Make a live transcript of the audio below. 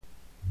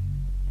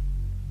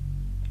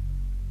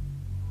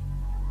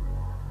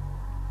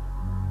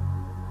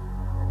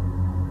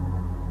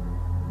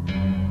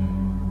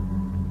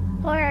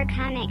horror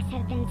comics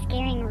have been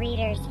scaring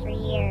readers for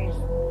years.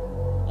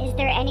 Is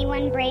there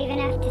anyone brave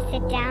enough to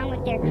sit down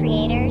with their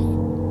creators?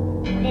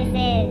 This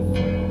is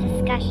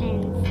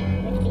Discussions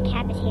with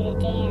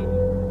Decapitated Dan.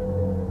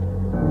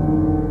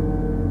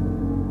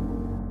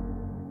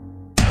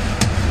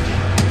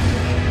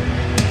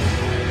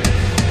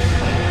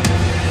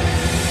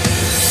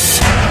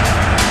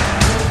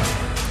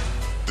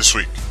 This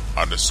week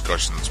on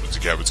Discussions with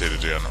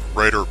Decapitated Dan,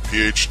 writer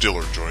P.H.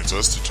 Dillard joins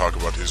us to talk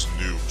about his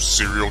new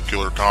serial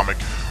killer comic,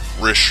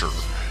 Risher,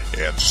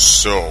 and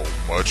so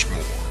much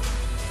more.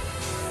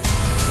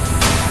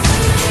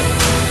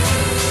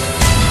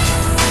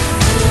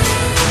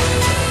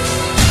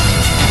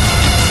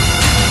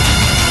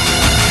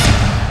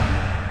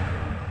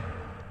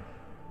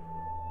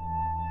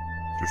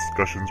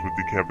 Discussions with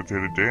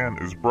Decapitated Dan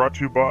is brought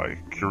to you by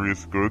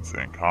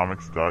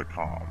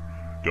CuriousGoodsAndComics.com.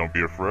 Don't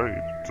be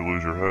afraid to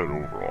lose your head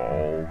over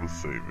all the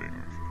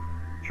savings.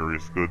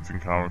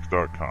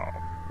 CuriousGoodsAndComics.com,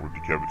 where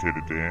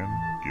Decapitated Dan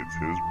gets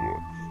his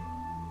books.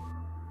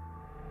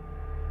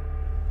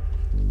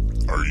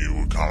 Are you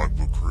a comic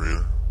book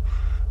creator?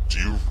 Do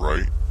you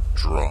write,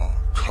 draw,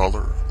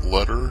 color,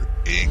 letter,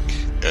 ink,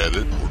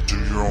 edit, or do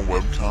your own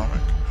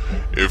webcomic?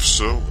 If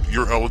so,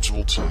 you're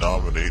eligible to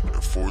nominate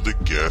for the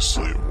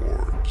Ghastly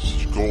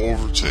Awards. Go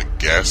over to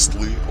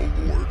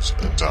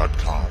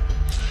ghastlyawards.com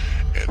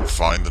and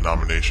find the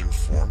nomination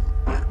form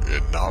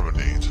and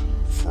nominate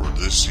for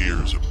this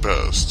year's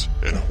Best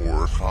in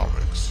Horror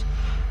Comics.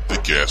 The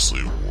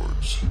Ghastly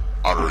Awards,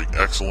 honoring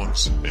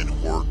excellence in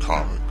horror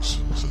comics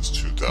since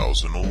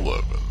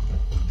 2011.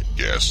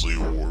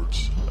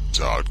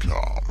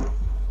 ghastlyawards.com.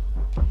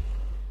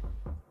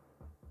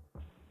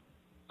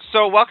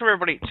 So, welcome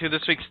everybody to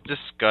this week's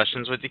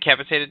Discussions with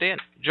Decapitated Dan.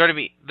 Joining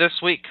me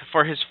this week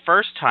for his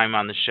first time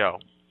on the show,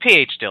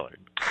 P.H. Dillard.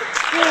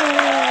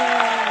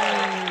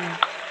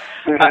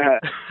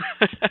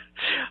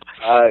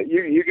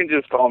 You can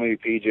just call me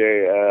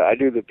PJ. I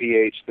do the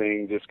PH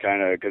thing just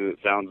kind of because it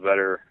sounds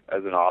better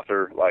as an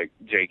author, like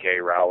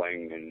J.K.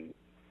 Rowling and.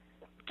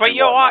 But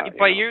you are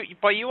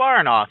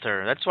an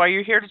author. That's why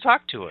you're here to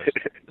talk to us.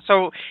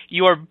 So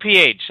you are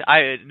PH.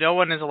 No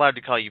one is allowed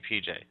to call you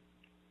PJ.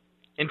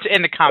 In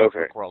the comic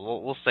book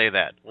world, we'll say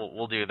that.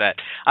 We'll do that.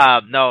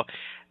 No,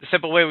 the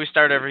simple way we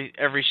start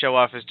every show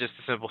off is just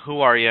the simple: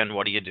 who are you and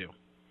what do you do?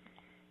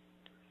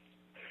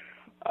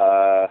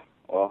 Well,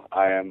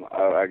 I am,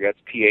 I guess,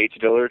 P.H.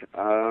 Dillard,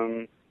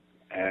 and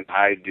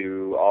I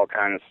do all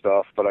kind of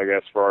stuff, but I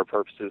guess for our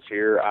purposes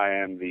here, I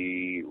am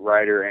the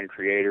writer and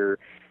creator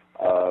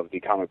of the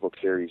comic book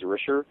series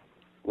Risher,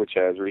 which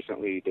has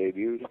recently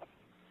debuted.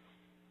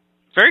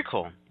 Very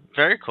cool.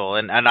 Very cool.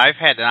 And I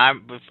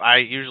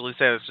usually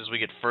say this as we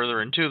get further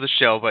into the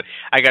show, but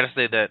I got to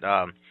say that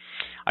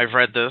I've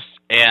read this,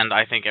 and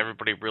I think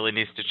everybody really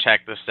needs to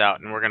check this out,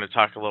 and we're going to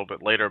talk a little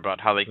bit later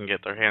about how they can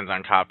get their hands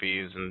on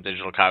copies and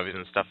digital copies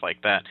and stuff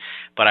like that.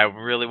 But I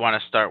really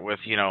want to start with,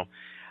 let's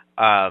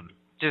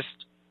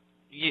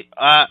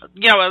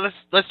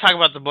talk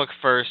about the book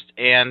first,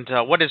 and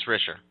what is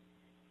Risher?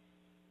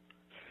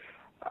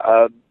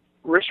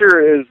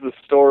 Risher is the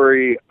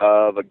story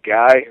of a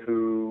guy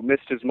who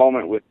missed his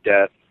moment with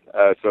death,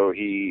 so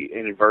he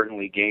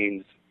inadvertently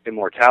gains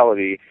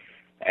immortality,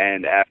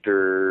 and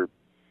after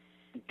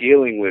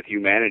dealing with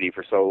humanity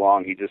for so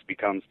long, he just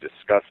becomes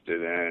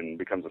disgusted and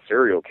becomes a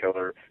serial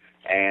killer,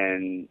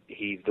 and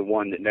he's the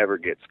one that never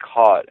gets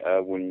caught.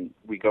 When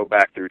we go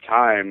back through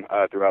time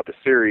throughout the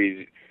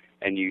series,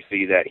 and you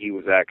see that he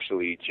was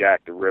actually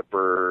Jack the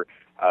Ripper,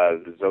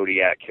 the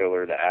Zodiac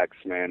Killer, the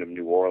Axeman of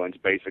New Orleans,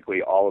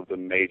 basically all of the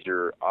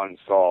major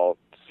unsolved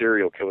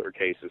serial killer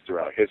cases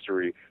throughout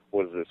history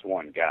was this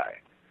one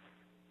guy.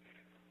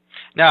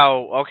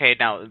 Now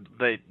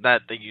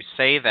that you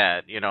say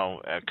that,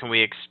 can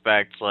we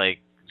expect like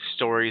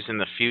stories in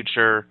the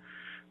future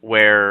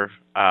where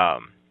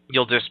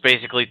you'll just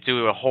basically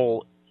do a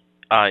whole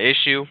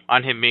issue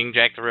on him being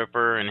Jack the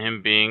Ripper and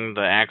him being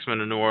the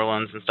Axeman of New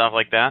Orleans and stuff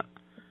like that?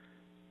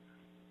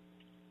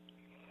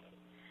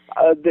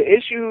 The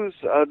issues,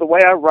 the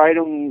way I write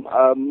them,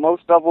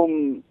 most of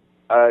them,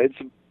 it's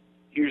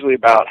usually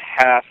about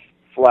half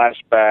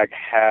flashback,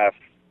 half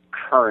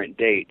current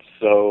date.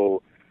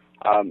 So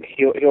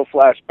he'll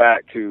flash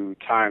back to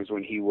times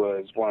when he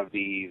was one of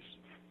these,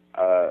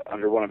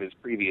 under one of his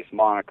previous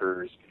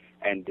monikers,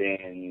 and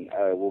then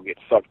we'll get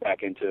sucked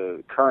back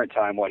into current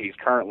time, what he's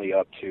currently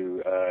up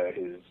to,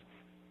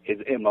 his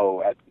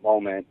MO at the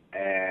moment,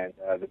 and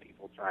the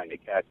people trying to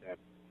catch him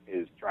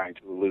is trying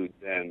to elude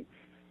them.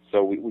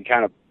 So we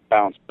kind of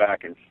bounce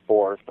back and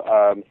forth.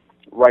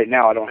 Right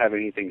now, I don't have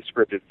anything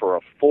scripted for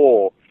a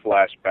full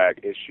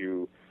flashback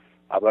issue,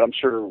 but I'm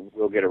sure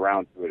we'll get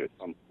around to it at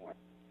some point.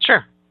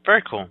 Sure.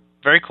 Very cool.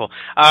 Very cool.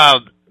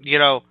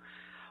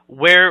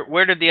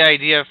 Where did the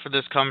idea for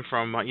this come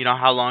from?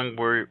 How long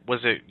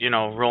was it,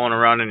 rolling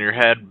around in your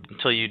head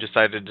until you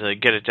decided to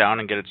get it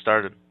down and get it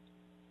started?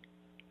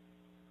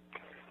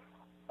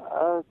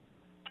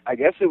 I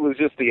guess it was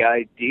just the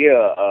idea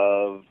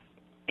of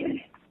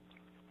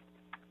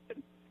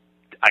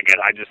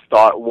I just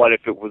thought, what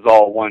if it was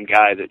all one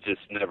guy that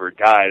just never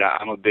died?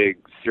 I'm a big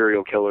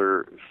serial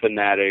killer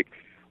fanatic.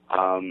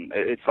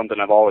 It's something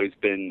I've always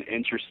been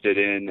interested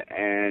in,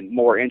 and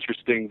more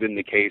interesting than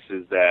the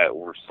cases that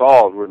were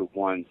solved were the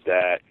ones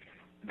that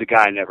the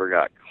guy never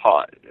got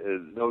caught.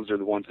 Those are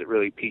the ones that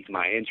really piqued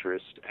my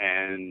interest,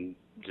 and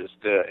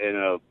just in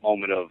a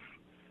moment of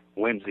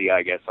whimsy,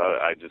 I guess,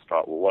 I just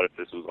thought, well, what if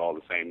this was all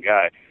the same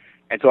guy?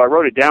 And so I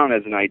wrote it down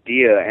as an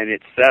idea, and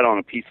it sat on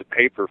a piece of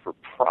paper for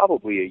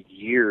probably a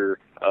year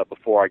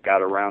before I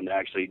got around to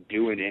actually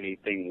doing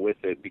anything with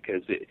it,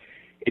 because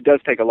it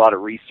does take a lot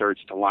of research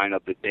to line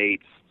up the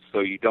dates so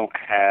you don't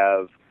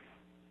have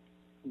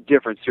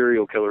different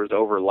serial killers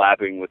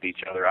overlapping with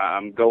each other.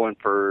 I'm going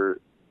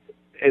for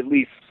at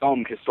least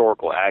some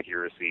historical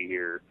accuracy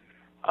here.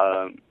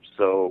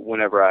 So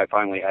whenever I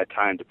finally had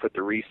time to put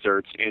the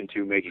research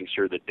into making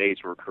sure the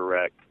dates were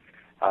correct,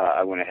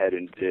 I went ahead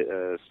and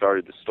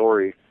started the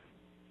story.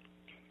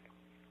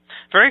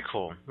 Very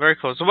cool, very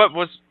cool. So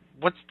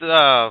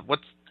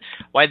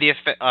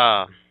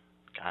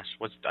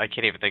I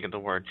can't even think of the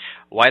word.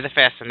 Why the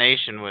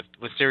fascination with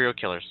serial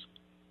killers?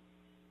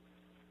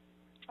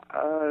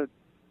 The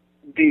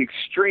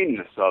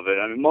extremeness of it.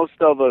 I mean, most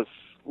of us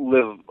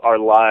live our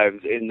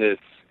lives in this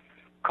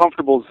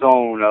comfortable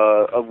zone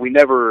of we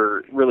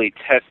never really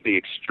test the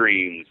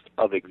extremes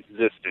of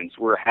existence.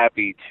 We're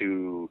happy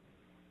to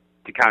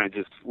kind of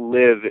just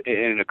live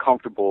in a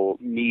comfortable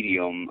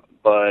medium,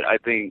 but I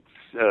think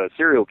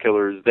serial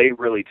killers, they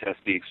really test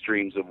the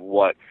extremes of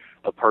what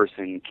a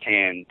person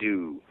can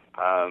do.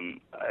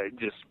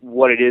 Just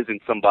what it is in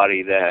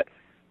somebody that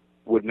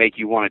would make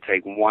you want to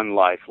take one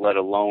life, let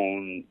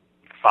alone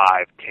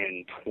 5,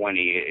 10,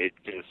 20.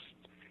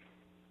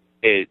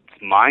 It's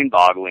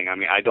mind-boggling. I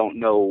mean, I don't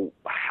know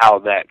how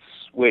that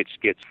switch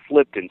gets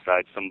flipped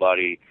inside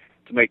somebody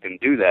to make them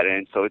do that,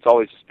 and so it's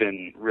always just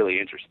been really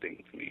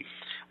interesting to me.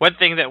 One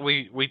thing that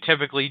we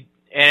typically,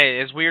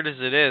 and as weird as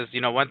it is,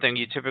 one thing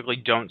you typically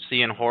don't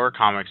see in horror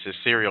comics is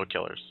serial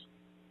killers.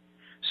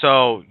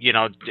 So,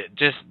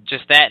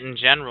 just that in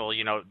general,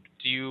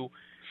 do you...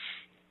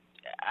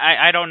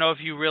 I don't know if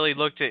you really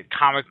looked at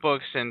comic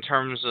books in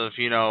terms of,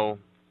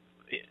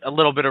 a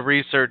little bit of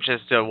research as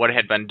to what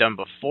had been done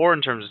before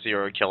in terms of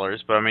serial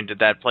killers, but I mean, did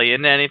that play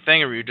into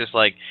anything, or were you just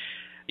like,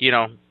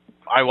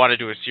 I want to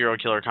do a serial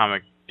killer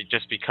comic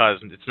just because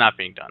it's not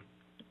being done?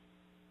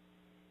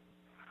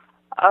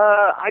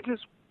 I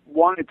just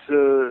wanted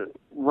to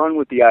run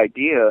with the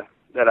idea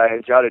that I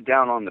had jotted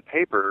down on the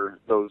paper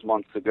those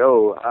months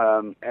ago,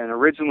 and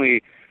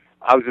originally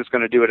I was just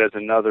going to do it as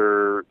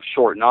another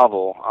short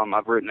novel.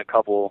 I've written a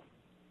couple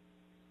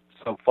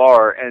so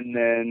far, and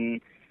then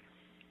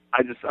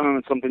I don't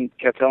know, something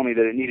kept telling me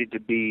that it needed to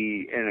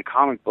be in a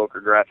comic book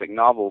or graphic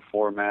novel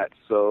format,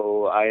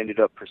 so I ended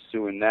up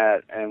pursuing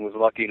that and was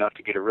lucky enough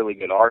to get a really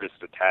good artist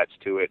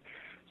attached to it,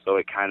 so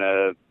it kind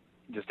of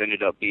just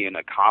ended up being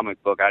a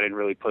comic book. I didn't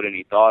really put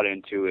any thought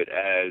into it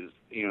as,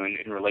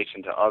 in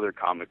relation to other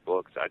comic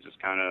books. I just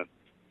kind of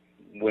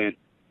went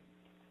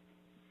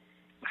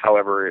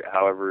however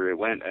it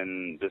went,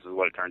 and this is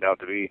what it turned out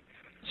to be.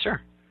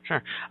 Sure.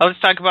 Let's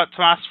talk about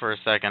Tomas for a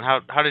second.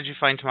 How did you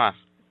find Tomas?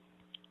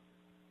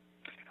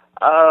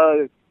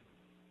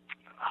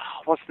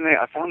 What's the name?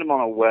 I found him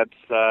on a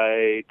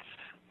website.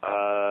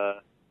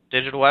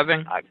 Digital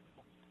Webbing? I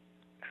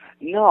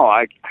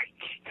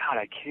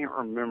can't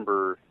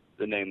remember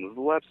the name of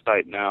the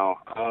website now.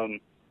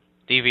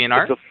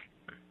 DeviantArt?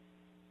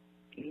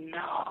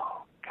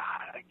 No,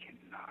 God, I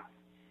cannot.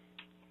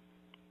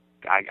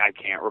 I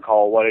can't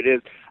recall what it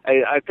is.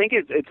 I think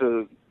it's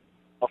a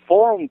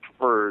forum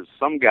for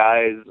some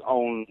guy's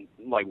own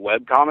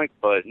webcomic,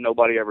 but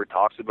nobody ever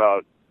talks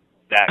about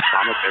that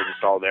comic. They're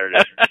just all there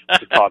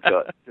to talk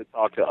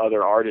to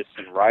other artists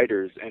and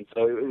writers, and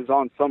so it was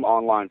on some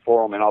online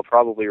forum, and I'll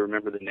probably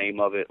remember the name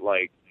of it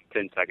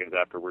 10 seconds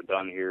after we're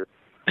done here.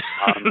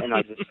 And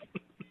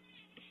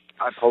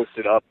I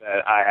posted up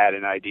that I had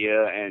an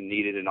idea and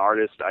needed an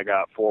artist. I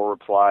got 4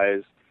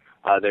 replies.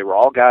 They were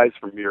all guys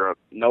from Europe.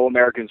 No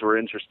Americans were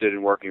interested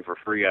in working for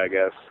free, I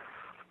guess.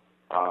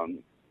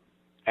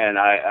 And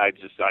I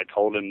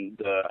told him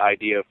the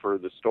idea for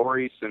the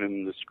story, sent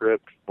him the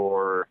script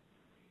for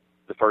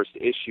the first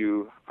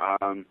issue.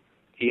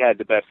 He had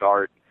the best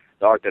art,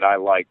 the art that I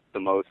liked the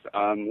most.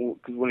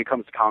 Because when it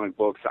comes to comic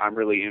books, I'm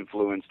really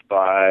influenced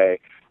by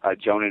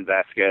Jonan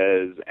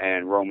Vasquez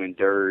and Roman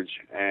Dirge.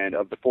 And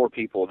of the 4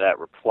 people that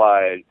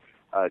replied,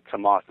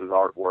 Tomas's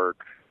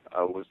artwork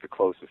was the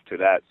closest to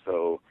that.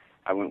 So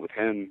I went with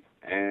him,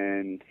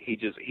 and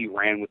he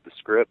ran with the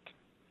script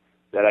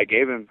that I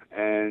gave him,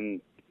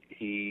 and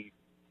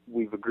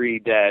we've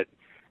agreed that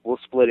we'll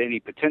split any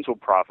potential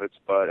profits,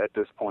 but at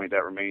this point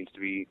that remains to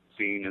be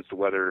seen as to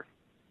whether,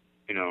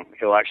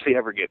 he'll actually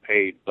ever get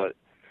paid. But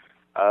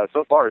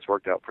so far it's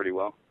worked out pretty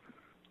well.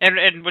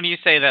 And when you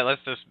say that,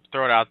 let's just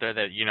throw it out there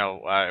that,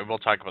 we'll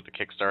talk about the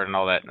Kickstarter and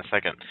all that in a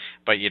second,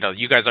 but,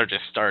 you guys are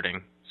just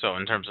starting. So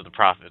in terms of the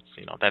profits,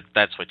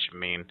 that's what you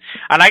mean.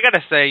 And I got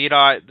to say,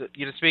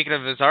 speaking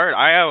of his art,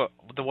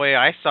 the way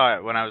I saw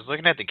it when I was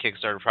looking at the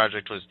Kickstarter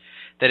project was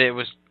that it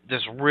was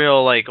this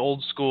real like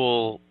old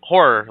school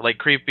horror, like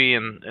creepy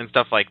and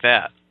stuff like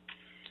that.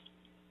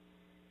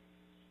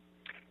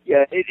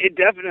 Yeah, it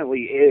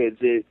definitely is.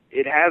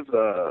 It has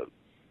a,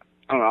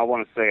 I don't know, I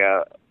want to say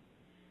a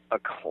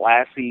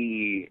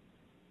classy,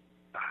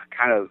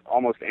 kind of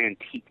almost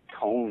antique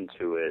tone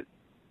to it.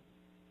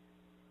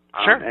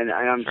 Sure. And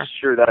I'm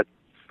sure that's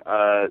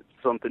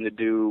something to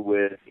do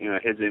with, you know,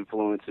 his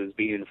influences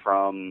being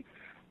from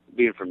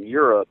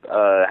Europe,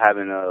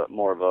 having a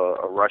more of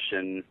a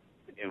Russian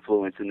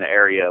influence in the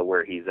area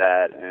where he's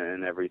at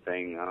and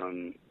everything.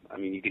 I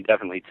mean, you can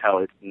definitely tell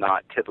it's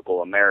not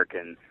typical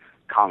American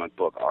comic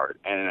book art,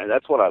 and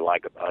that's what I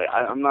like about it.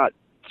 I'm not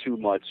too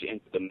much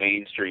into the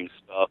mainstream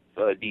stuff.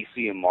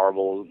 DC and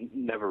Marvel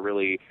never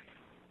really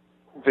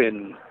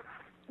been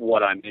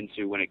what I'm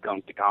into when it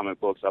comes to comic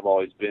books. I've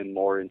always been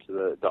more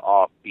into the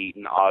offbeat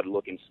and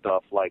odd-looking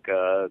stuff like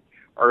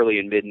early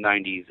and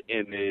mid-'90s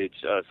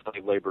Image,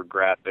 slave labor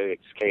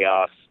graphics,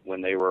 Chaos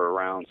when they were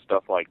around,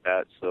 stuff like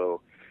that.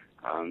 So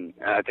and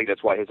I think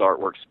that's why his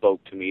artwork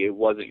spoke to me. It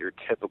wasn't your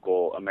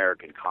typical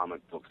American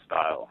comic book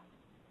style.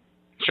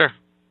 Sure.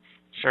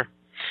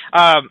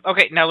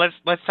 Okay, now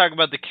let's talk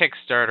about the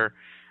Kickstarter.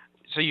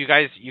 So you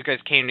guys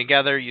came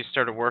together, you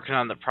started working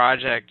on the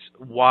project.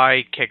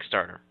 Why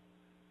Kickstarter?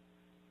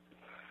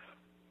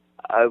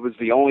 It was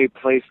the only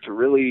place to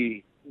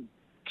really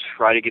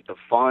try to get the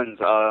funds.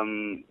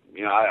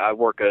 You know, I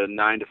work a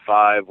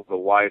 9-to-5 with a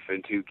wife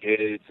and 2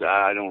 kids.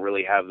 I don't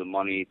really have the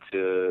money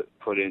to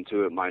put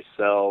into it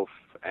myself,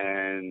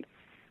 and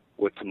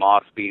with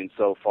Tomas being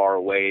so far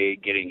away,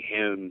 getting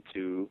him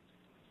to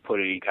put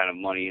any kind of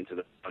money into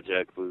the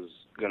project was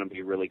going to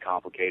be really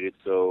complicated.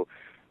 So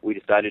we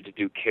decided to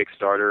do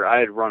Kickstarter. I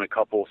had run a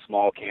couple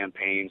small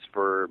campaigns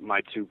for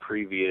my 2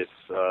 previous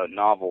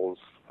novels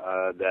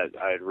that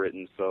I had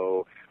written,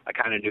 so I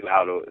kind of knew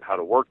how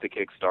to work the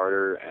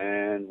Kickstarter,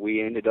 and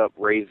we ended up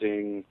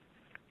raising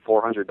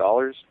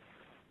 $400.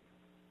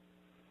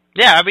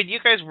 Yeah, I mean, you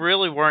guys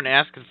really weren't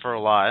asking for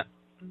a lot.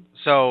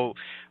 So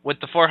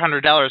with the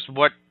 $400,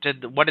 what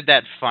did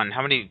that fund?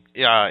 How many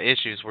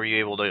issues were you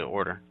able to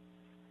order?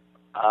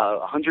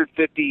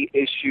 150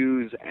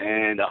 issues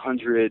and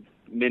 100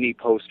 mini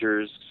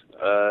posters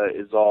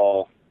is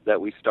all that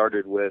we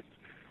started with.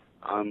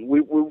 We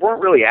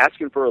weren't really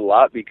asking for a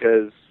lot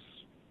because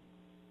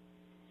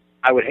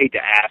I would hate to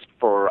ask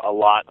for a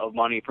lot of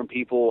money from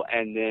people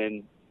and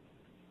then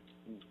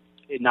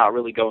it not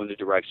really go in the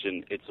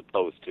direction it's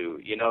supposed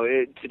to. You know,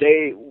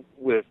 today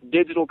with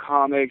digital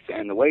comics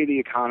and the way the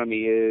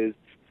economy is,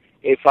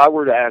 if I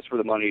were to ask for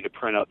the money to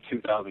print up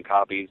 2,000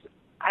 copies,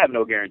 I have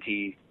no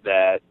guarantee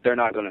that they're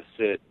not going to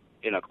sit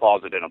in a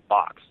closet in a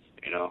box,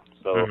 you know.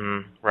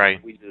 So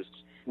right.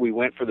 We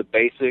went for the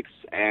basics,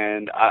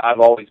 and I've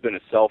always been a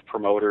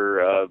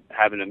self-promoter,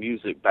 having a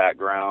music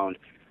background.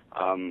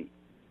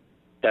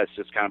 That's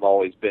just kind of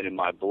always been in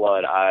my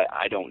blood.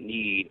 I don't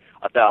need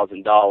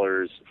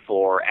 $1,000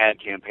 for ad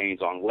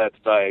campaigns on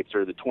websites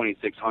or the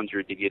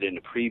 2,600 to get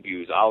into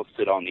previews. I'll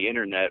sit on the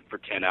internet for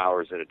 10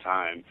 hours at a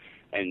time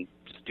and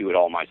just do it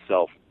all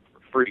myself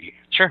for free.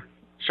 Sure.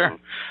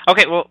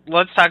 Okay, well,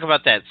 let's talk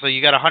about that. So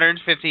you got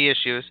 150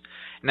 issues.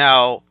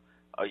 Now,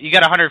 you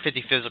got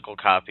 150 physical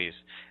copies.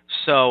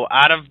 So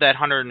out of that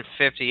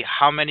 150,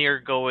 how many are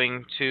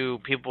going to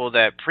people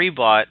that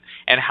pre-bought,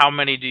 and how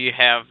many do you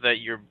have that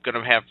you're going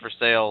to have for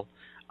sale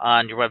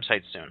on your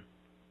website soon?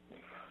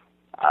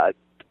 I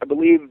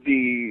believe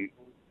the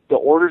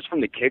orders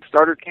from the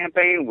Kickstarter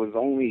campaign was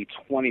only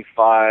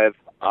 25,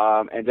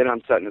 and then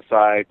I'm setting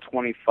aside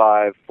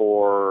 25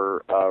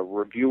 for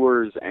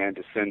reviewers and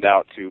to send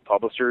out to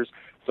publishers.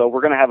 So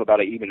we're going to have about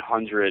an even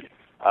 100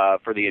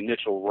 for the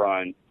initial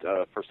run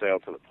for sale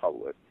to the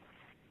public.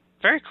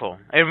 Very cool.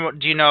 And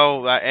do you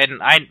know,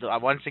 and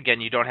once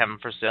again, you don't have them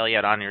for sale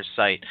yet on your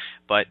site,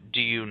 but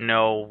do you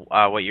know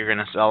what you're going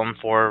to sell them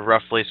for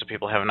roughly so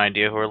people have an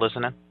idea who are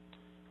listening?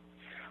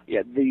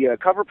 Yeah, the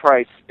cover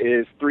price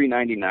is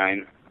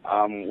 $3.99,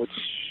 which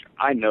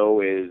I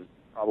know is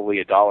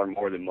probably $1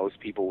 more than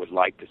most people would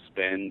like to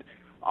spend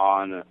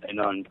on an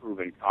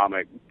unproven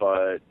comic,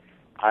 but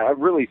I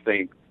really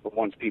think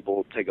once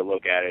people take a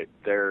look at it,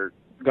 they're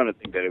going to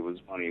think that it was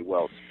money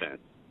well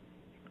spent.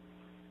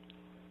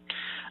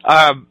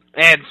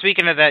 And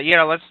speaking of that,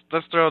 let's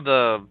throw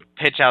the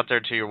pitch out there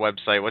to your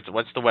website.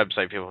 What's the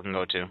website people can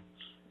go to?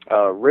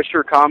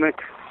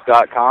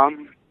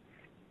 RischerComics.com.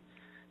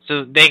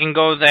 So they can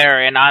go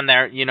there, and on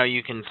there,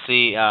 you can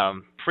see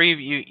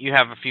preview. You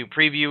have a few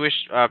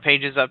preview-ish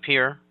pages up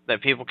here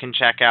that people can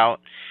check out,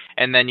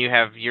 and then you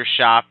have your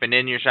shop, and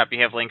in your shop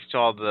you have links to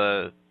all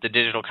the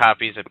digital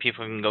copies that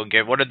people can go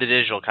get. What are the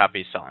digital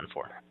copies selling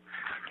for?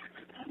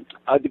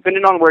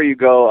 Depending on where you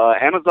go,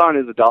 Amazon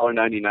is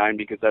 $1.99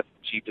 because that's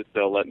the cheapest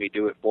they'll let me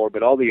do it for,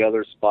 but all the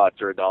other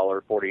spots are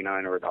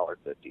 $1.49 or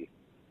 $1.50.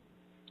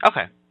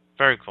 Okay,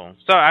 very cool.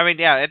 So I mean,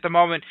 yeah, at the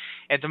moment,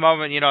 if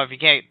you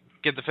can't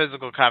get the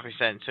physical copy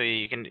sent to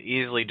you can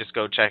easily just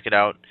go check it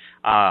out,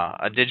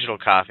 a digital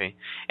copy.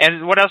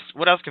 And what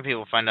else can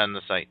people find on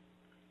the site?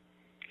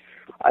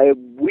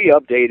 We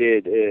update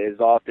it as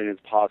often as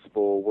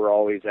possible. We're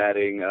always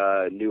adding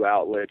new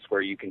outlets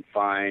where you can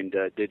find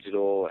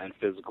digital and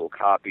physical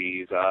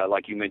copies.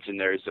 Like you mentioned,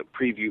 there's a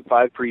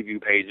 5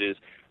 preview pages,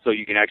 so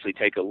you can actually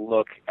take a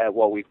look at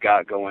what we've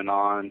got going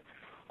on.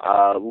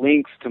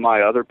 Links to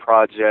my other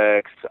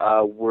projects.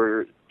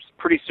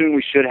 Pretty soon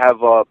we should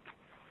have up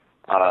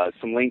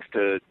some links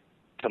to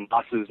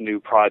Tomas's new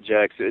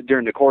projects.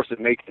 During the course of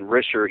making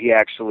Risher, he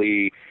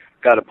actually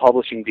got a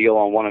publishing deal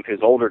on one of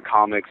his older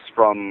comics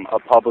from a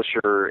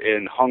publisher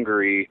in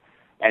Hungary,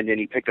 and then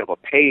he picked up a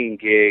paying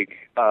gig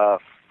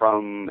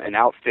from an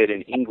outfit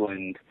in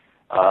England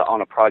on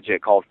a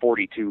project called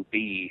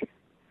 42B.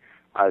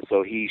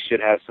 So he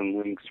should have some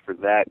links for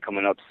that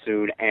coming up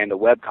soon, and a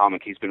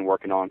webcomic he's been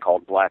working on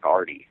called Black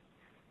Arty.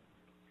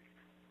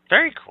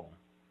 Very cool.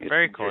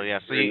 Very cool, yeah.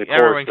 So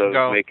everyone can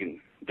go...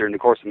 During the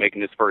course of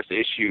making this first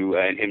issue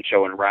and him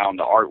showing around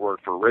the artwork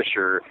for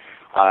Risher,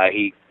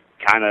 he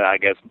kind of, I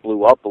guess,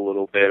 blew up a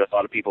little bit. A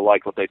lot of people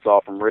liked what they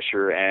saw from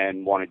Risher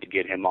and wanted to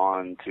get him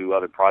on to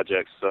other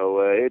projects.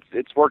 So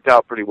it's worked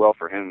out pretty well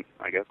for him,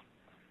 I guess.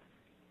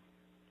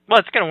 Well,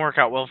 it's going to work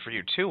out well for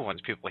you, too, once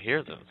people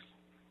hear this.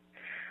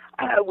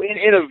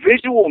 In a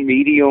visual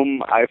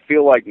medium, I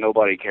feel like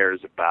nobody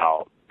cares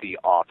about the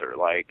author.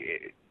 Like,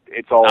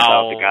 it's all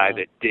about the guy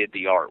that did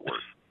the artwork.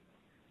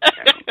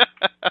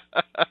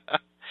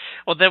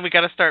 Well, then we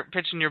got to start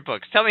pitching your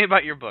books. Tell me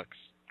about your books.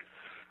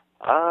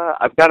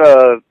 I've got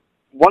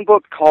one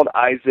book called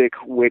Isaac,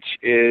 which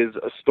is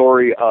a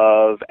story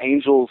of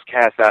angels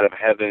cast out of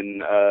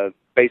heaven.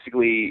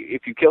 Basically,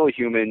 if you kill a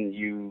human,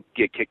 you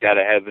get kicked out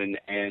of heaven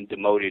and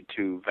demoted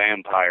to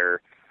vampire.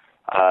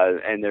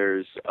 And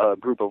there's a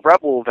group of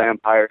rebel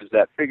vampires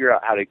that figure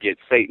out how to get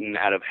Satan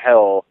out of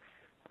hell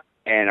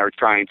and are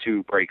trying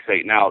to break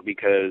Satan out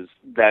because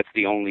that's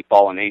the only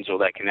fallen angel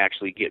that can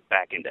actually get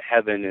back into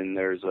heaven, and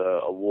there's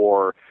a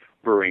war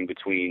brewing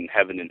between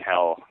heaven and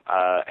hell,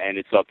 and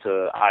it's up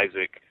to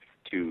Isaac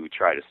to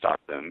try to stop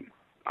them.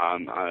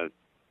 I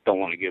don't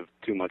want to give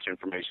too much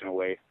information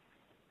away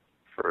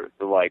for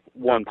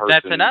one person.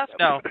 That's enough?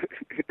 No.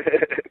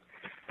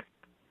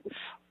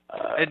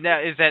 Is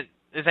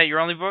that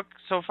your only book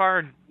so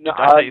far? No,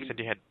 I thought you said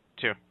you had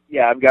 2.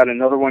 Yeah, I've got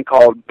another one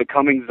called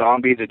Becoming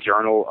Zombie, The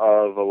Journal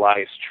of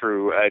Elias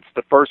True. It's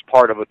the first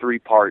part of a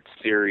 3-part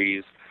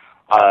series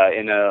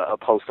in a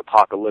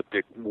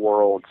post-apocalyptic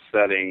world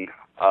setting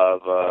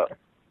of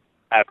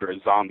after a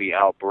zombie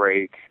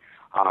outbreak.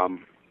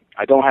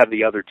 I don't have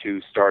the other 2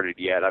 started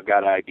yet. I've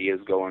got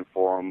ideas going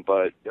for them,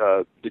 but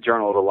The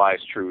Journal of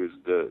Elias True is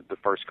the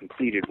first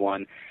completed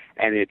one,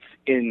 and it's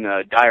in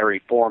diary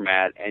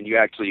format, and you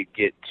actually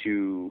get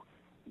to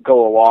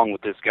go along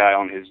with this guy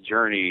on his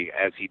journey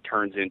as he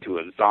turns into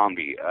a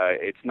zombie.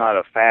 It's not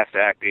a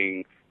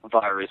fast-acting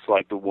virus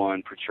like the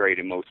one portrayed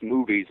in most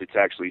movies. It's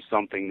actually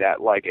something that,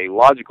 like a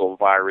logical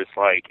virus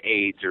like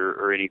AIDS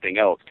or anything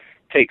else,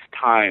 takes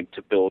time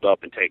to build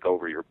up and take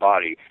over your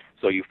body.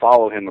 So you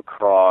follow him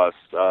across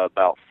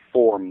about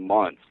 4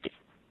 months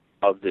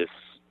of this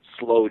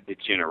slow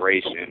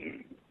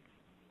degeneration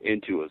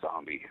into a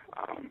zombie.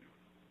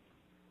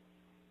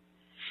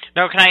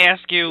 Now, can I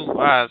ask you,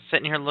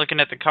 sitting here looking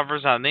at the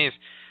covers on these,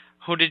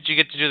 who did you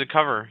get to do the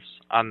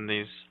covers on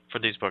these for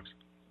these books?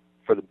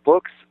 For the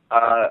books,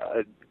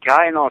 a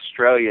guy in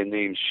Australia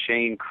named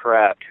Shane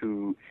Kraft,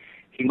 who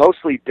he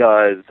mostly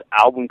does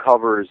album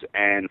covers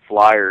and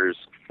flyers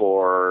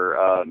for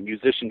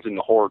musicians in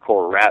the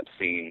horrorcore rap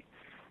scene.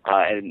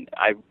 And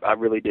I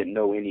really didn't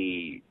know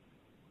any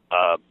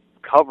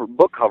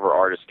book cover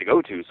artist to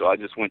go to, so I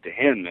just went to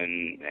him,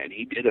 and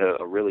he did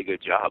a really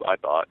good job, I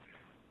thought.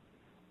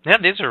 Yeah,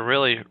 these are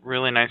really,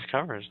 really nice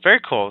covers. Very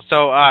cool.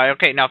 So,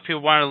 okay, now if people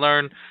want to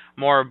learn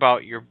more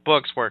about your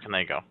books, where can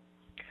they go?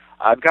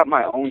 I've got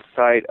my own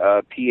site,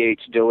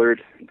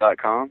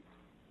 phdillard.com,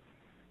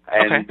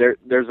 and okay.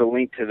 There's a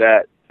link to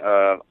that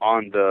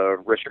on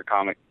the Risher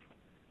Comic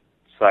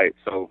site,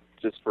 so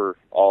just for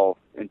all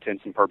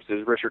intents and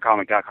purposes,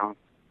 rishercomic.com.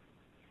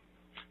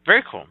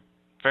 Very cool.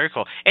 Very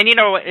cool. And, you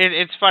know,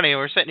 it's funny,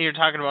 we're sitting here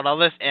talking about all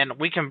this, and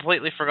we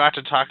completely forgot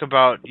to talk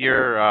about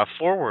your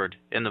foreword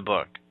in the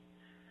book.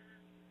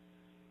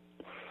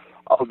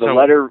 Oh, the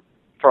letter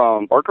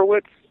from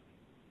Berkowitz?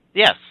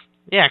 Yes.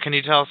 Yeah, can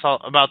you tell us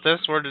all about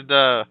this? Where did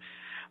well,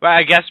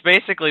 I guess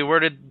basically how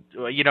did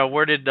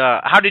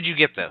you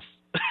get this?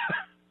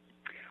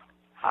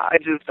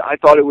 I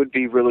thought it would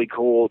be really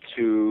cool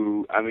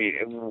to,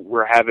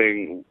 we're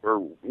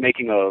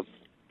making a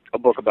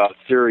book about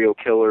serial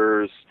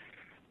killers.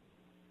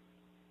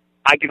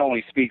 I can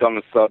only speak on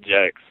the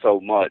subject so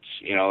much,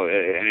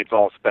 and it's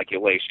all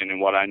speculation and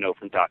what I know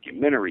from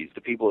documentaries.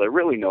 The people that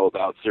really know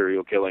about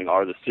serial killing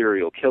are the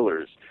serial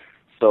killers.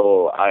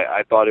 So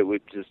I thought it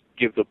would just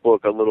give the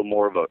book a little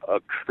more of a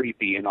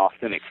creepy and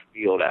authentic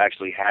feel to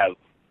actually have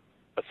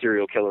a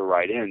serial killer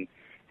write in.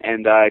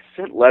 And I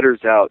sent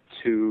letters out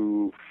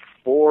to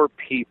 4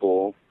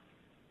 people.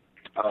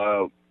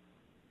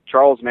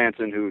 Charles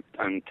Manson, who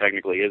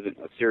technically isn't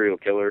a serial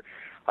killer,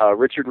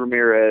 Richard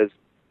Ramirez,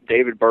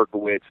 David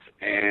Berkowitz,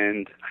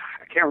 and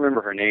I can't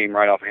remember her name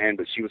right offhand,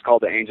 but she was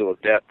called the Angel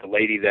of Death, the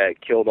lady that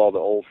killed all the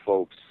old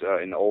folks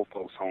in the old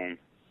folks' home.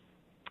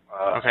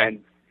 Okay. And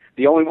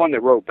the only one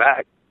that wrote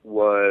back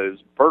was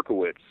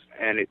Berkowitz,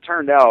 and it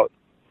turned out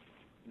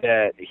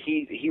that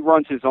he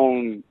runs his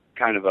own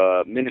kind of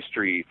a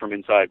ministry from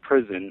inside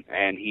prison,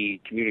 and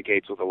he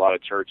communicates with a lot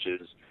of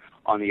churches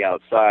on the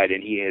outside,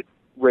 and he had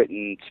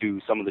written to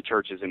some of the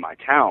churches in my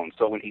town.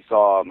 So when he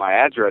saw my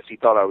address, he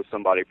thought I was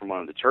somebody from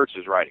one of the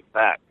churches writing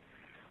back.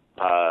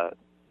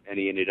 And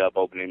he ended up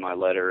opening my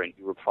letter, and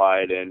he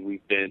replied, and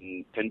we've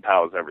been pen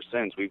pals ever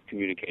since. We've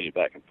communicated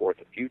back and forth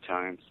a few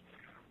times.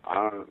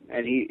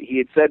 And he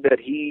had said that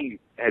he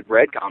had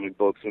read comic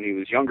books when he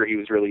was younger. He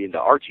was really into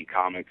Archie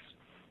comics,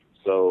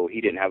 so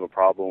he didn't have a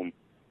problem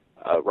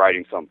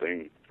writing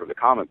something for the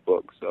comic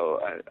book. So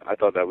I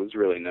thought that was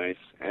really nice.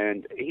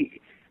 And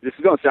this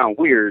is going to sound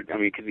weird, I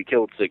mean, because he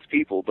killed 6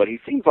 people, but he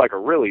seems like a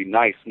really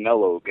nice,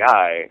 mellow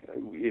guy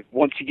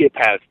once you get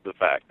past the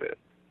fact that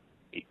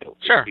he killed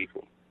 6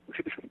 people.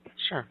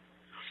 Sure.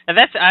 And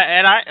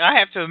I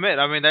have to admit,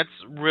 I mean, that's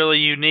really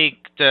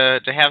unique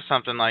to have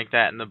something like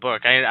that in the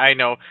book. I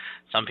know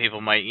some people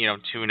might,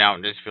 tune out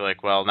and just feel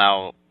like, well,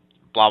 now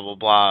blah blah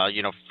blah,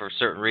 for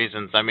certain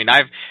reasons. I mean,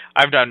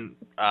 I've done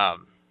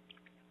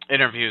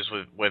interviews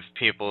with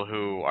people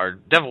who are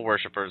devil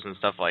worshippers and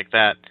stuff like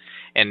that,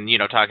 and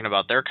talking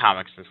about their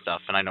comics and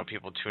stuff, and I know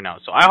people tune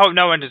out. So I hope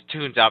no one just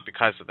tunes out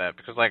because of that,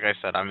 because like I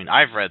said, I mean,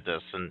 I've read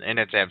this and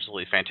it's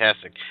absolutely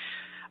fantastic.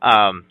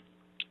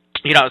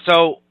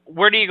 So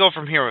where do you go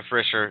from here with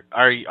Risher?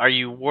 Are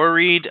you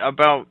worried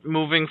about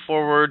moving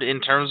forward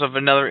in terms of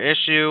another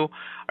issue?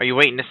 Are you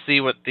waiting to see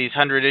what these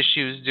 100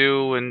 issues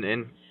do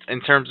in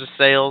terms of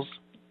sales?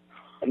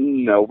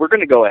 No, we're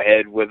going to go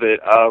ahead with it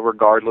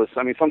regardless.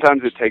 I mean,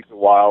 sometimes it takes a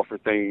while for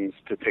things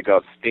to pick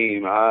up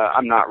steam.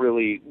 I'm not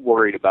really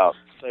worried about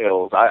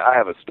sales. I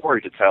have a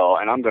story to tell,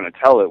 and I'm going to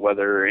tell it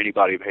whether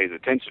anybody pays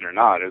attention or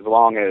not. As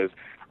long as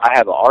I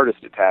have an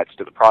artist attached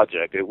to the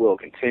project, it will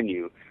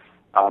continue.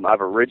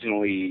 I've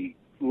originally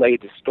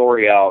laid the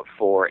story out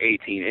for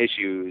 18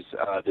 issues.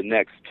 The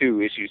next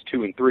 2, issues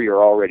 2 and 3,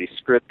 are already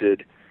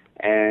scripted,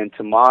 and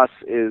Tomas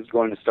is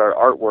going to start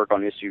artwork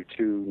on issue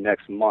 2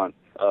 next month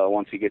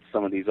once he gets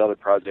some of these other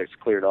projects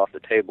cleared off the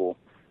table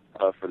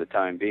for the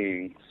time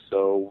being.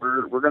 So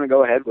we're going to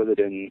go ahead with it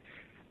and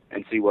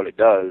see what it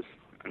does.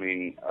 I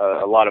mean,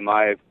 a lot of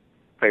my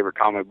favorite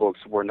comic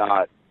books were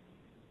not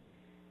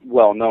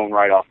well known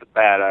right off the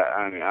bat.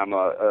 I mean, I'm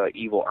a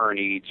Evil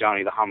Ernie,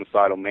 Johnny the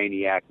Homicidal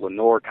Maniac,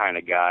 Lenore kind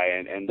of guy,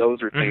 and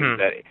those are things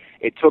that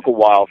it took a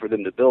while for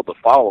them to build the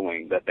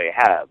following that they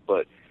have,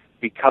 but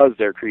because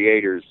their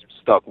creators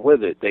stuck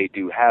with it, they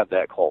do have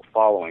that cult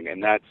following,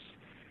 and that's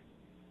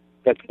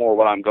more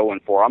what I'm going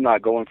for. I'm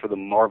not going for the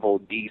Marvel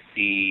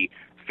DC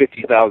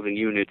 50,000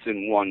 units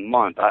in 1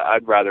 month.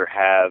 I'd rather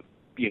have,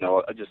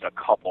 just a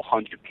couple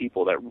hundred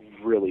people that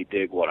really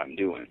dig what I'm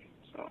doing.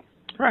 So.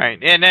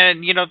 Right, and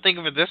then, think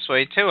of it this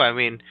way, too. I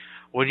mean,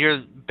 when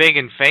you're big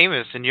and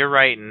famous and you're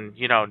writing,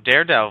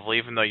 Daredevil,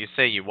 even though you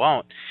say you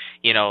won't,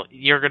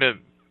 you're going to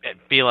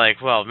be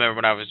like, well, remember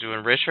when I was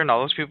doing Risher, and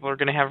all those people are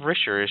going to have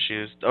Risher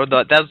issues. Or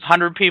those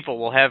 100 people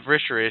will have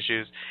Risher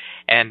issues,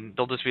 and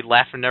they'll just be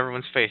laughing in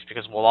everyone's face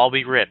because we'll all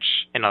be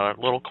rich in a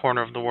little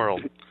corner of the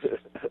world.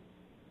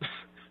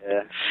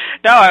 Yeah.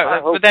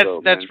 No, but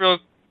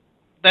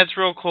that's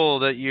real cool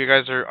that you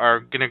guys are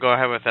going to go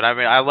ahead with it. I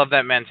mean, I love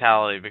that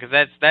mentality because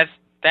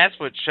that's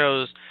what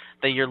shows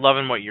that you're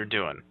loving what you're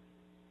doing,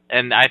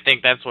 and I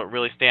think that's what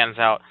really stands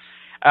out.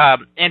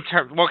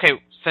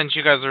 Since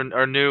you guys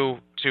are new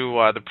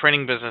to the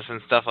printing business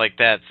and stuff like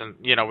that, and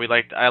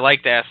I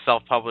like to ask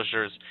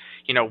self-publishers,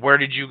 where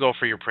did you go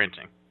for your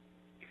printing?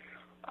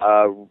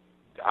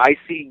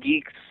 IC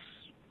Geeks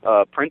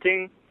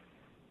Printing.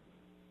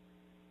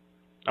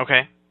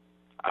 Okay.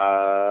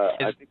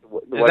 I think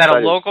the is that a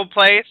local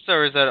place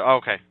or is that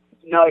okay?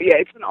 No, yeah,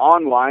 it's an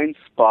online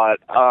spot.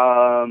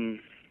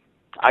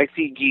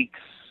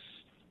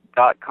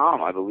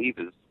 ICGeeks.com, I believe,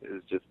 is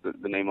just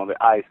the name of it.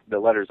 The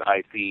letters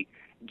IC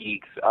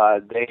Geeks.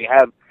 They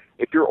have,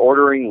 if you're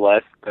ordering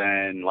less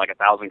than like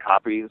 1,000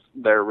 copies,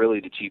 they're really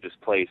the cheapest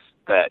place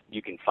that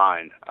you can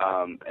find.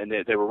 And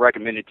they were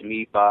recommended to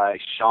me by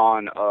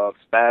Sean of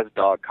Spaz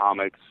Dog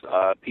Comics.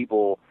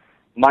 People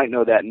might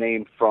know that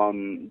name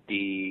from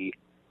the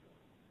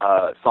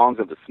Songs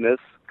of the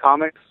Smiths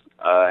comics,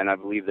 and I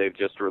believe they've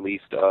just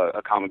released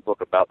a comic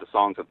book about the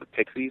Songs of the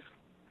Pixies.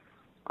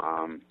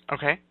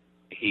 Okay.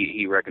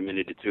 He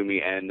recommended it to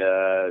me, and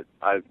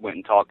I went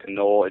and talked to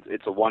Noel.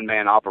 It's a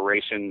one-man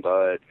operation,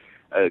 but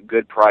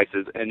good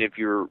prices. And if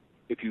you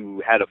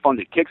had a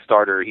funded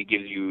Kickstarter, he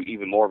gives you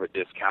even more of a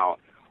discount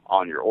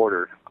on your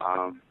order.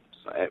 So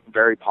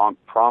very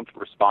prompt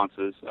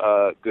responses,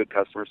 good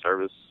customer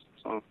service.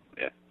 So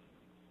yeah.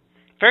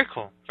 Very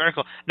cool. Very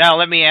cool. Now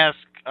let me ask,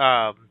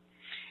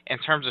 in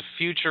terms of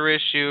future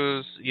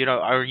issues,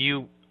 are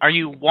you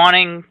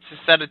wanting to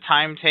set a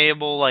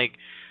timetable? Like,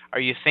 are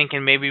you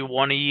thinking maybe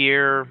 1 a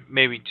year,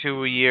 maybe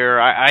 2 a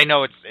year? I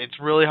know it's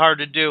really hard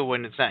to do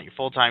when it's not your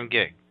full-time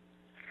gig.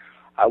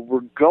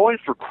 We're going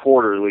for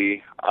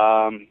quarterly.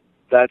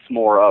 That's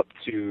more up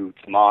to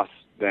Tomas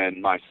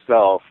than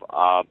myself.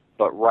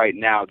 But right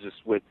now,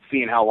 just with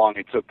seeing how long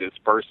it took this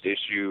first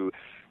issue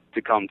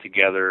to come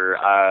together,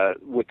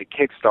 with the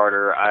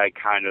Kickstarter, I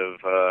kind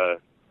of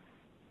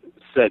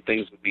said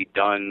things would be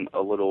done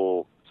a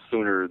little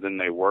sooner than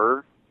they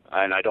were,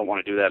 and I don't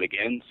want to do that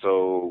again.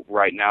 So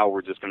right now,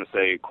 we're just going to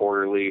say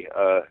quarterly,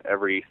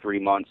 every 3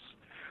 months,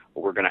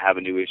 we're going to have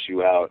a new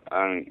issue out.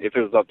 If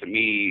it was up to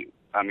me,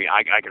 I mean,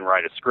 I can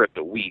write a script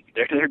a week.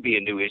 There'd be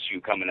a new issue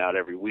coming out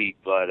every week,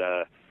 but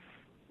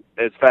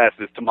as fast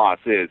as Tomas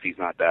is, he's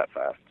not that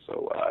fast.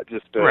 So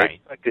just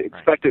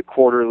expect it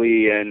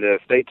quarterly, and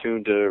stay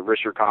tuned to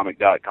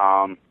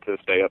RisherComic.com to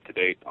stay up to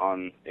date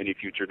on any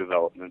future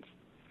developments.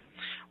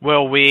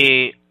 Will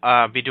we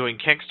be doing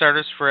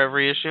Kickstarters for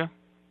every issue?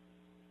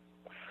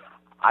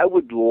 I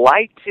would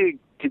like to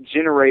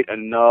generate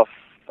enough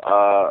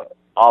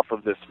off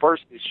of this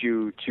first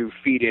issue to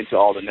feed into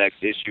all the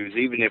next issues,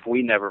 even if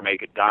we never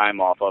make a dime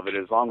off of it,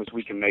 as long as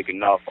we can make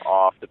enough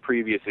off the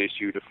previous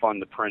issue to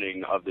fund the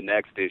printing of the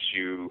next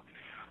issue,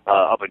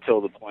 up until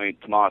the point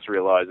Tomas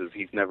realizes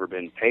he's never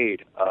been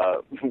paid.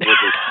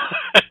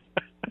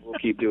 We'll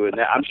keep doing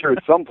that. I'm sure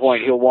at some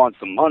point he'll want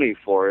some money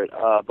for it,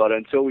 but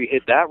until we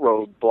hit that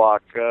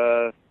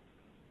roadblock,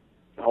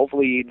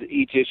 hopefully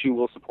each issue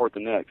will support the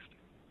next.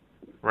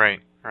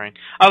 Right.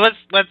 Let's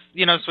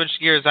switch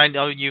gears. I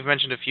know you've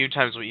mentioned a few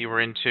times what you were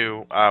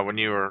into when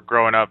you were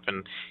growing up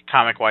and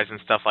comic-wise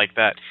and stuff like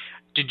that.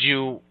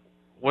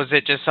 Was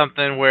it just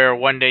something where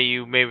one day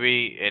you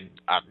maybe,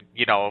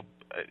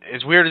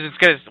 as weird as it's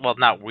good, well,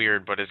 not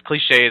weird, but as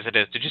cliche as it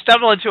is, did you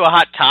stumble into a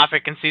hot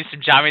topic and see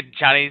some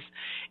Johnny's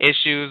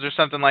issues or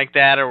something like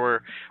that,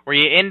 or were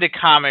you into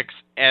comics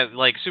as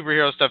like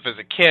superhero stuff as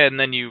a kid, and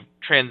then you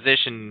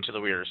transitioned into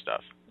the weirder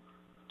stuff?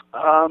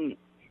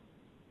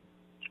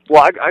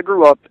 Well, I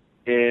grew up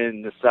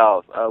in the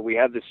South. We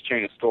have this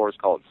chain of stores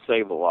called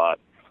Save-A-Lot,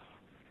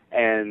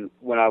 and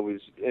when I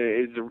was,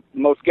 it's the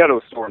most ghetto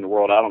store in the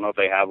world. I don't know if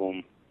they have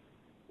them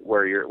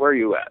where are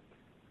you at?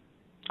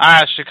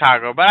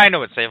 Chicago, but I know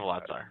what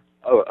Save-A-Lots are.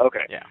 Oh,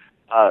 okay. Yeah.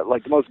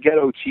 Like the most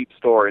ghetto cheap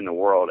store in the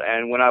world.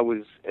 And when I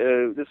was,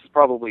 this is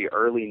probably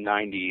early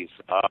 90s,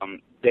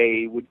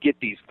 they would get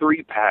these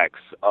 3-packs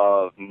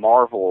of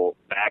Marvel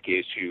back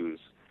issues,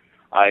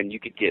 and you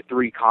could get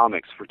 3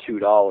 comics for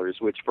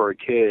 $2, which for a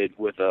kid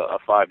with a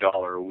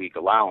 $5 a week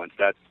allowance,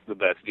 that's the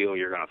best deal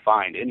you're going to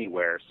find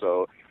anywhere.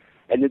 So,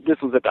 and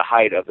this was at the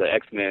height of the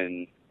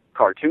X-Men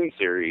cartoon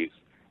series,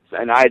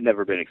 and I had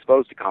never been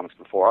exposed to comics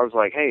before. I was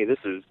like, hey, this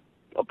is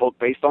a book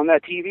based on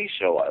that TV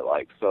show I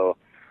like. So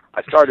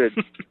I started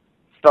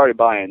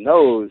buying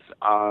those,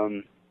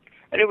 and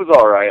it was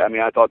all right. I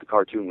mean, I thought the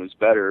cartoon was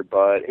better,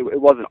 but it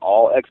wasn't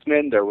all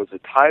X-Men. There was a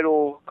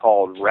title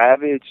called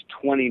Ravage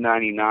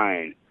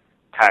 2099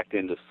 packed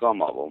into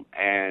some of them,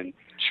 and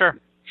sure.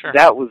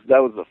 That was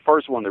the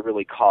first one that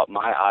really caught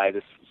my eye.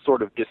 This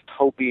sort of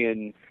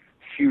dystopian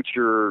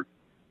future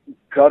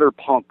gutter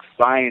punk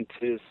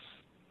scientist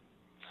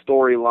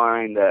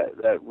storyline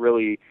that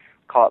really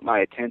caught my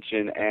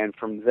attention, and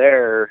from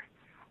there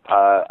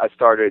I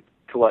started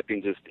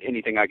collecting just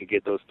anything I could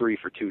get those 3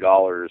 for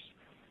 $2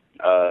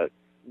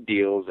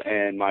 deals,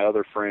 and my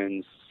other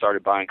friends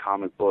started buying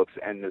comic books,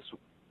 and this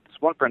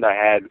one friend I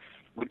had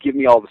would give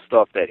me all the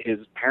stuff that his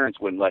parents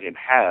wouldn't let him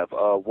have.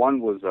 One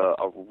was a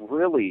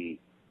really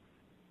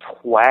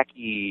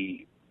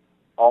twacky,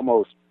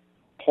 almost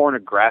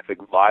pornographic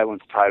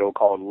violence title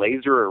called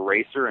Laser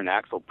Eraser and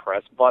Axel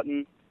Press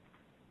Button,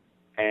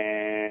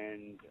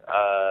 and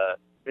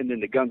then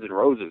the Guns N'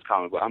 Roses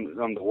comic book.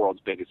 I'm the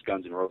world's biggest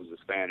Guns N' Roses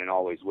fan and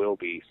always will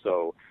be.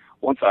 So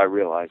once I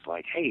realized,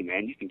 like, hey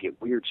man, you can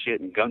get weird shit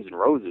in Guns N'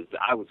 Roses,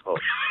 I was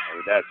hooked.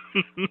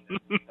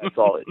 That's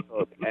all it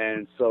took.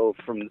 And so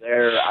from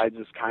there, I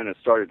just kind of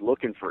started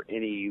looking for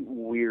any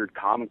weird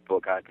comic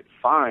book I could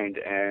find.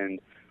 And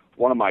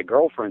one of my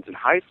girlfriends in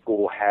high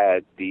school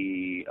had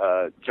the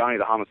Johnny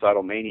the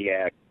Homicidal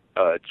Maniac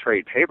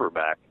trade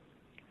paperback.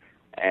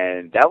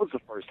 And that was the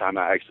first time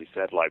I actually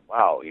said, like,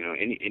 wow,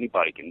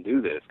 anybody can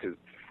do this. Because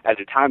at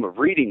the time of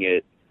reading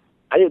it,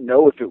 I didn't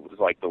know if it was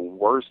like the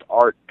worst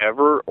art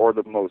ever or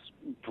the most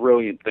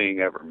brilliant thing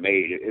ever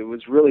made. It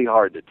was really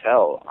hard to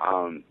tell.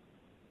 I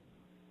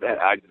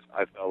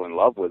fell in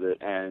love with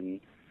it, and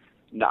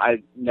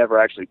I never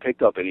actually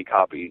picked up any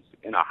copies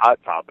in a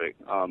Hot Topic.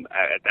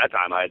 At that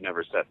time, I had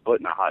never set foot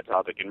in a Hot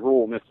Topic. In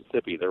rural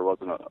Mississippi, there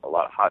wasn't a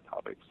lot of Hot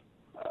Topics.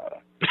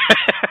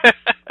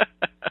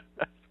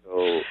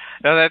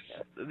 No, that's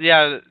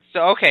yeah. So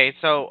okay.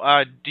 So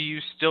do you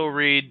still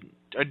read?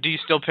 Do you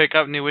still pick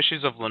up new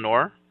issues of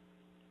Lenore?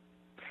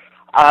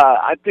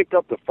 I picked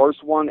up the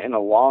first one in a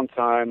long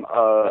time.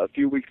 A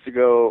few weeks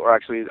ago, or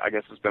actually, I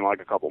guess it's been like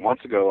a couple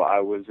months ago, I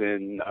was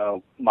in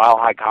Mile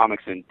High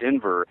Comics in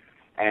Denver,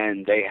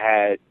 and they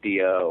had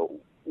the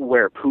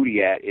Where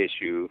Pootie At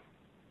issue,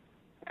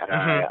 and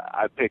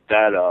I picked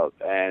that up,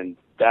 and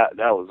that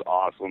was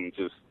awesome,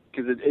 just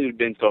because it had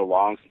been so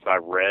long since I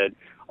read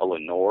a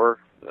Lenore.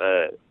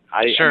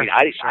 I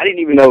didn't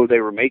even know they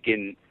were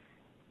making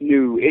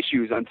new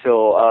issues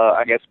until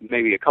I guess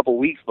maybe a couple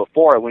weeks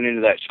before I went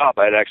into that shop.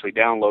 I had actually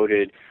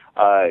downloaded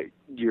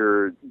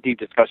your Deep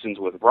Discussions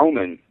with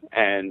Roman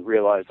and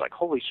realized, like,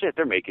 holy shit,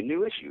 they're making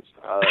new issues.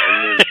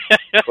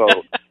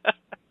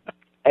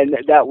 And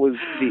that was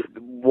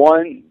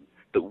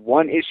the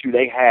one issue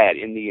they had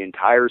in the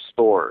entire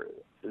store,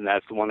 and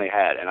that's the one they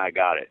had, and I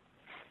got it.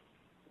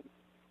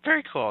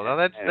 Very cool. No,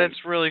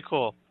 that's really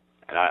cool.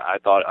 And I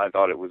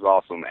thought it was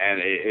awesome,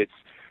 and it's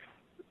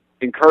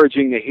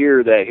encouraging to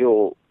hear that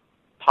he'll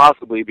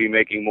possibly be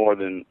making more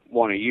than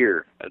one a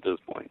year at this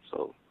point.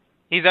 So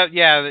he's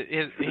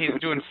he's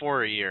doing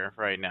 4 a year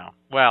right now.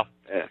 Well,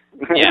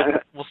 yeah,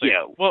 we'll see.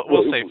 Yeah.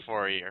 We'll say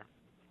 4 a year.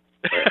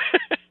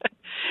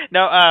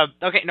 No,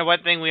 okay. Now,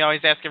 one thing we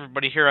always ask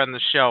everybody here on the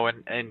show,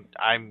 and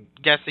I'm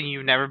guessing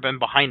you've never been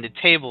behind a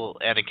table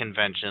at a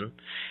convention,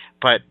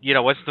 but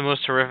what's the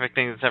most horrific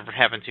thing that's ever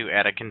happened to you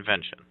at a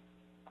convention?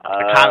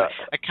 A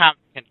comic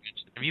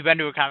convention. Have you been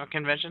to a comic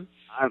convention?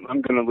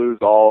 I'm going to lose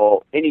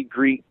any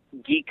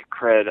geek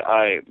cred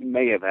I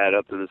may have had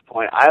up to this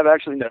point. I've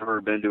actually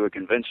never been to a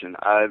convention.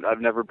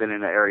 I've never been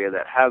in an area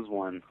that has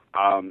one.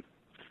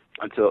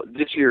 Until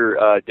this year,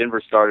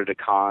 Denver started a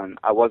con.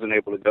 I wasn't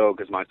able to go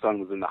because my son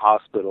was in the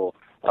hospital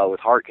with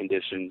heart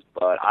conditions,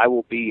 but I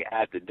will be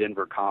at the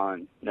Denver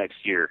con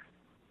next year.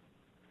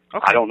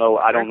 Okay. I don't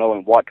know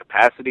in what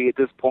capacity at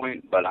this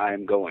point, but I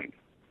am going.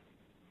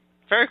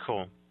 Very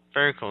cool.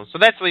 Very cool. So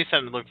that's at least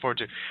something to look forward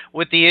to.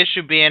 With the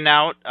issue being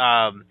out,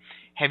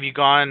 have you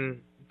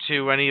gone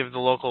to any of the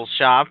local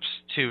shops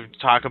to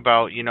talk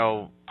about,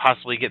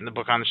 possibly getting the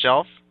book on the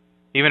shelf,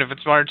 even if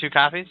it's 1 or 2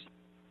 copies?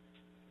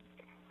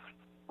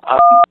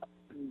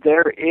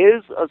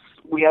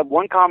 We have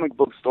one comic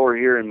book store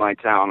here in my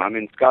town. I'm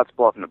in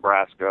Scottsbluff,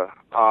 Nebraska.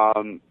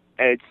 And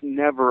it's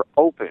never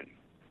open.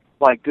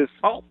 Like this,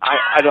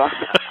 I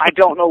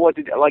don't know what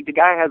to do. Like, the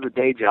guy has a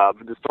day job.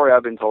 The story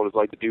I've been told is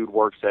like the dude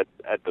works at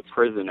the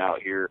prison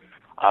out here,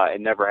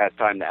 and never has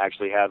time to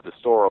actually have the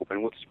store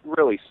open, which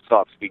really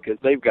sucks because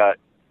they've got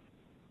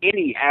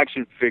any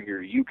action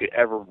figure you could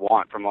ever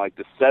want from like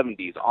the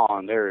 70s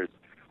on. There's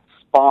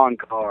Spawn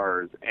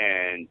cars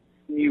and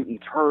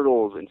Mutant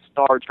Turtles and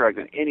Star Trek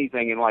and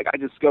anything, and like I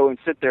just go and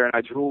sit there and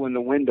I drool in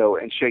the window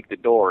and shake the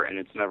door and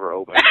it's never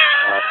open.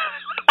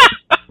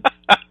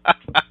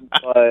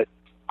 But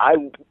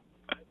I'm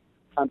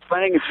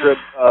planning a trip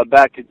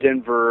back to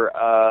Denver,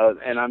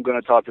 and I'm going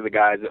to talk to the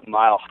guys at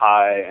Mile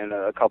High and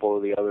a couple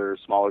of the other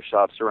smaller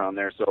shops around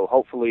there. So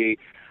hopefully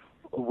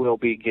we'll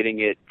be getting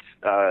it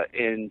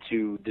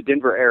into the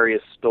Denver area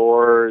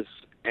stores.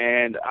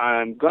 And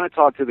I'm going to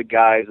talk to the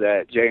guys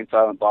at Jay and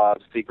Silent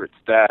Bob's Secret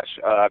Stash.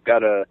 I've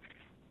got an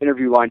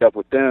interview lined up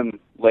with them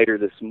later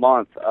this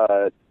month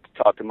to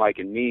talk to Mike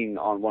and Mean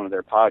on one of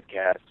their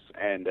podcasts.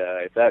 And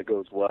if that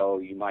goes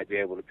well, you might be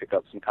able to pick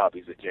up some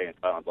copies at Jay and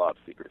Silent Bob's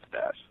Secret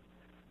Stash.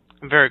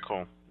 Very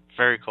cool.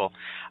 Very cool.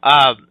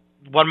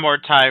 One more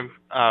time,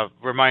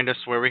 remind us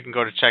where we can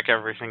go to check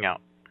everything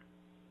out.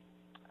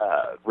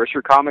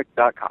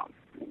 RisherComic.com.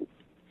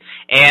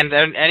 And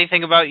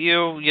anything about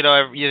you, you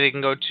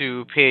can go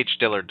to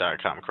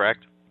phdillard.com,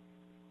 correct?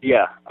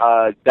 Yeah,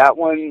 that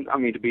one, I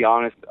mean, to be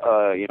honest,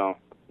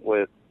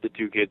 with the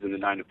 2 kids and the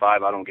 9 to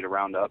 5, I don't get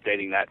around to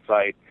updating that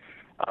site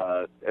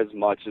as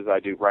much as I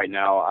do right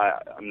now.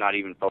 I'm not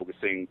even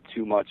focusing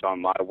too much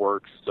on my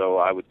work, so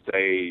I would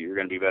say you're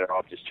going to be better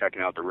off just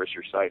checking out the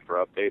Risher site for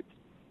updates.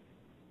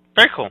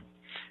 Very cool.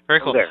 Very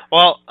cool.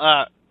 Well,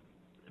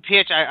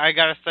 PH, I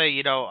got to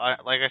say,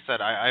 like I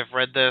said, I've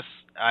read this.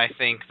 I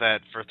think that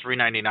for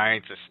 $3.99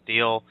 it's a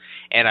steal,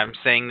 and I'm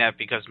saying that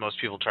because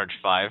most people charge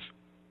 $5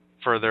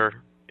 for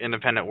their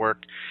independent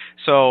work.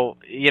 So,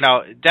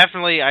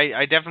 definitely,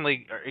 I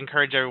definitely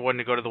encourage everyone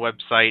to go to the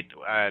website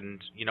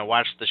and,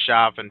 watch the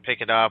shop and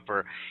pick it up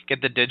or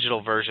get the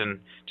digital version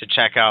to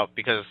check out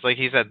because, like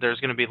he said, there's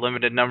going to be a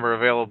limited number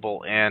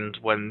available, and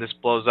when this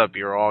blows up,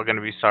 you're all going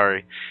to be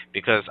sorry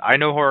because I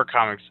know horror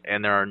comics,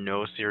 and there are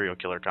no serial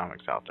killer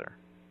comics out there.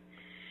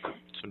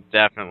 So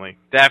definitely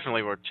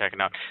worth checking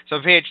out.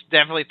 So, PH,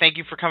 definitely thank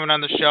you for coming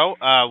on the show.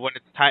 When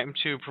it's time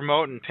to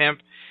promote and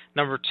pimp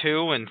number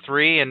 2 and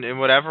 3 and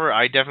whatever,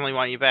 I definitely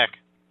want you back.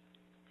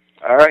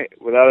 All right,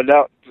 without a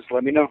doubt. Just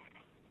let me know.